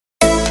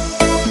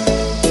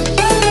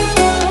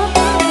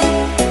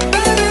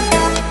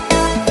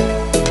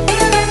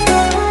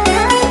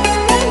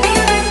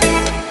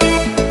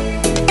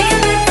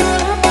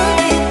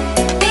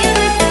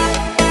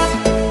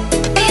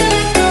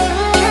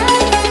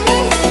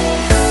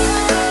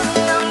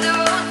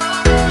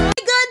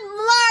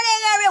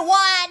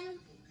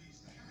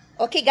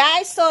Okay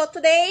guys, so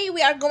today we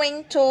are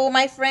going to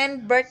my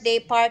friend's birthday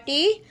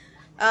party.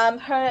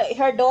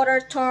 Her daughter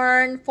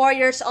turned 4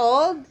 years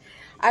old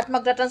at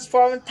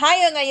magta-transform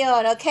tayo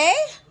ngayon, okay?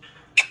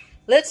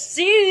 Let's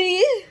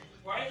see!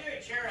 Why is there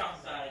a chair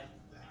outside?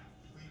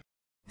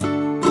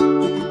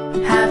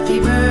 Happy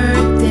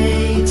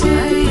birthday to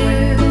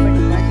you.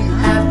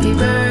 Happy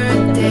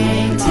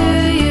birthday to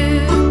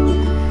you.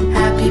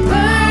 Happy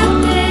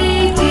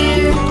birthday,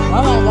 dear.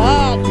 Oh my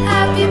God!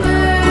 Happy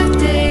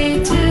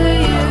birthday to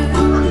you.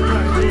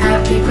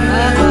 Happy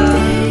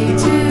birthday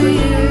to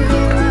you.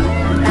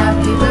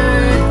 Happy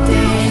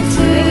birthday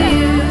to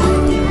you.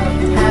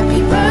 Happy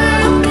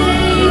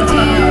birthday,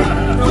 dear.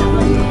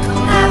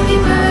 Happy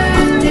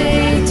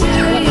birthday to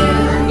you.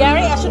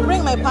 Gary, I should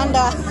bring my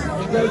panda.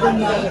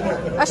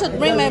 I should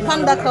bring my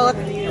panda coat.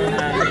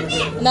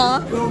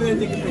 No?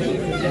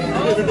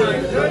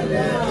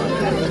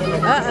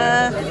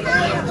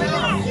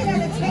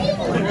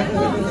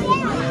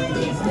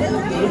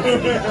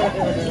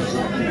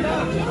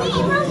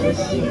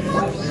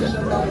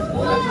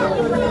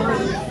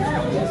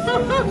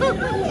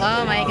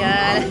 Oh my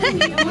God.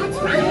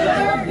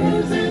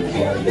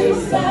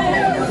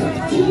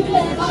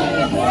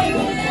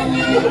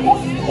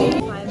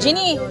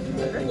 Ginny,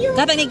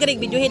 kata ni Greg,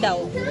 videohin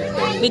daw.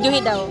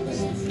 Videohin daw.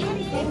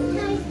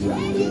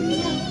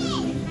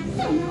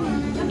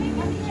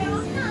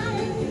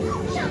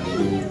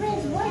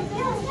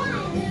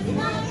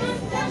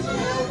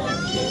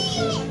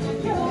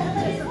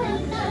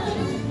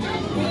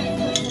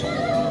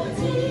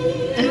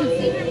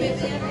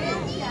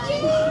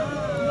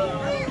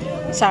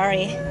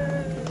 Sorry.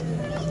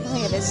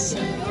 Look at this.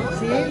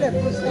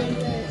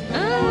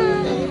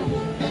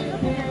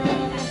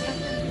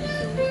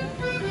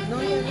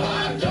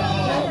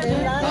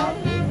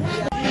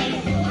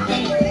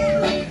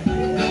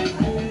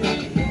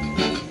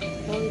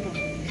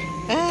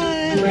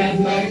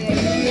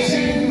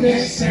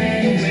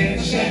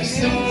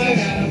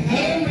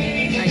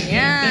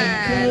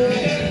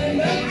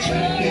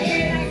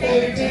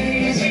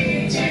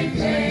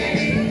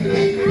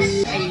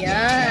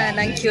 Ayan,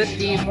 ang cute,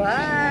 diba?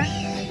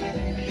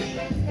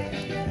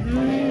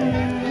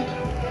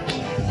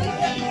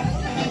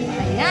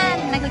 Ayan,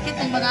 nag-cute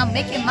ng mga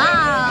Mickey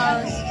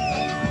Mouse.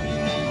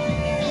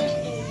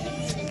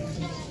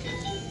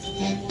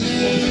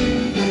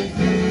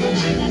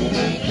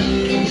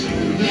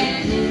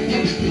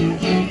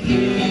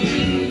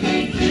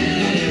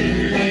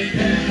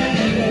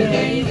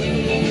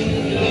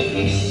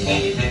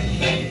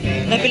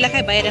 Napila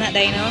kay bayad na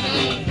dahil, no?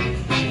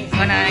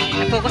 O na,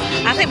 na-focus.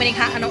 Asa yung maning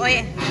ano,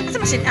 oy. Asa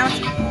masin, ano,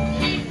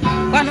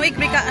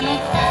 ikri ka, ano?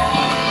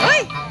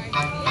 Oy!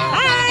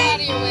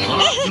 Hi!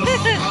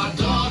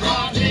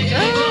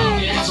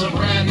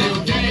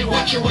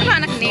 Ano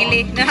anak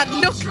Nelly?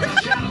 Nahaglok.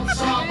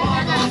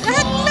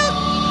 Nahaglok.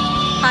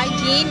 Hi,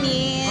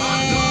 Jenny.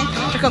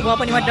 Saka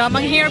gwapo ni Madam.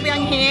 Ang hair,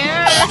 ang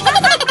hair.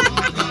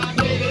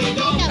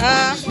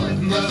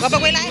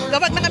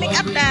 Gawag na kaming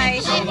up,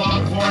 day.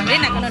 Rin,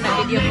 nagano na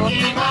video ko.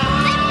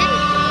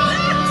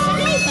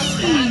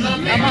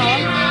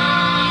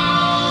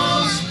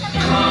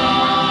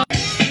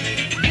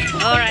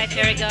 Alright,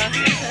 here we go.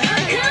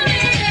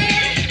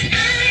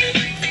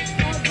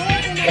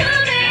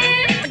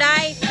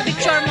 Day,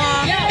 picture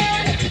mo.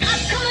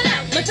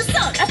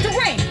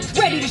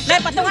 Day,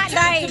 patunga,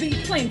 day.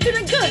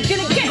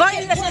 Go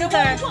in the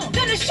center.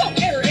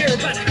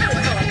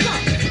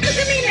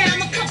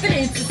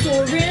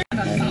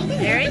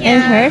 And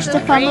here's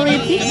the family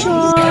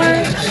picture.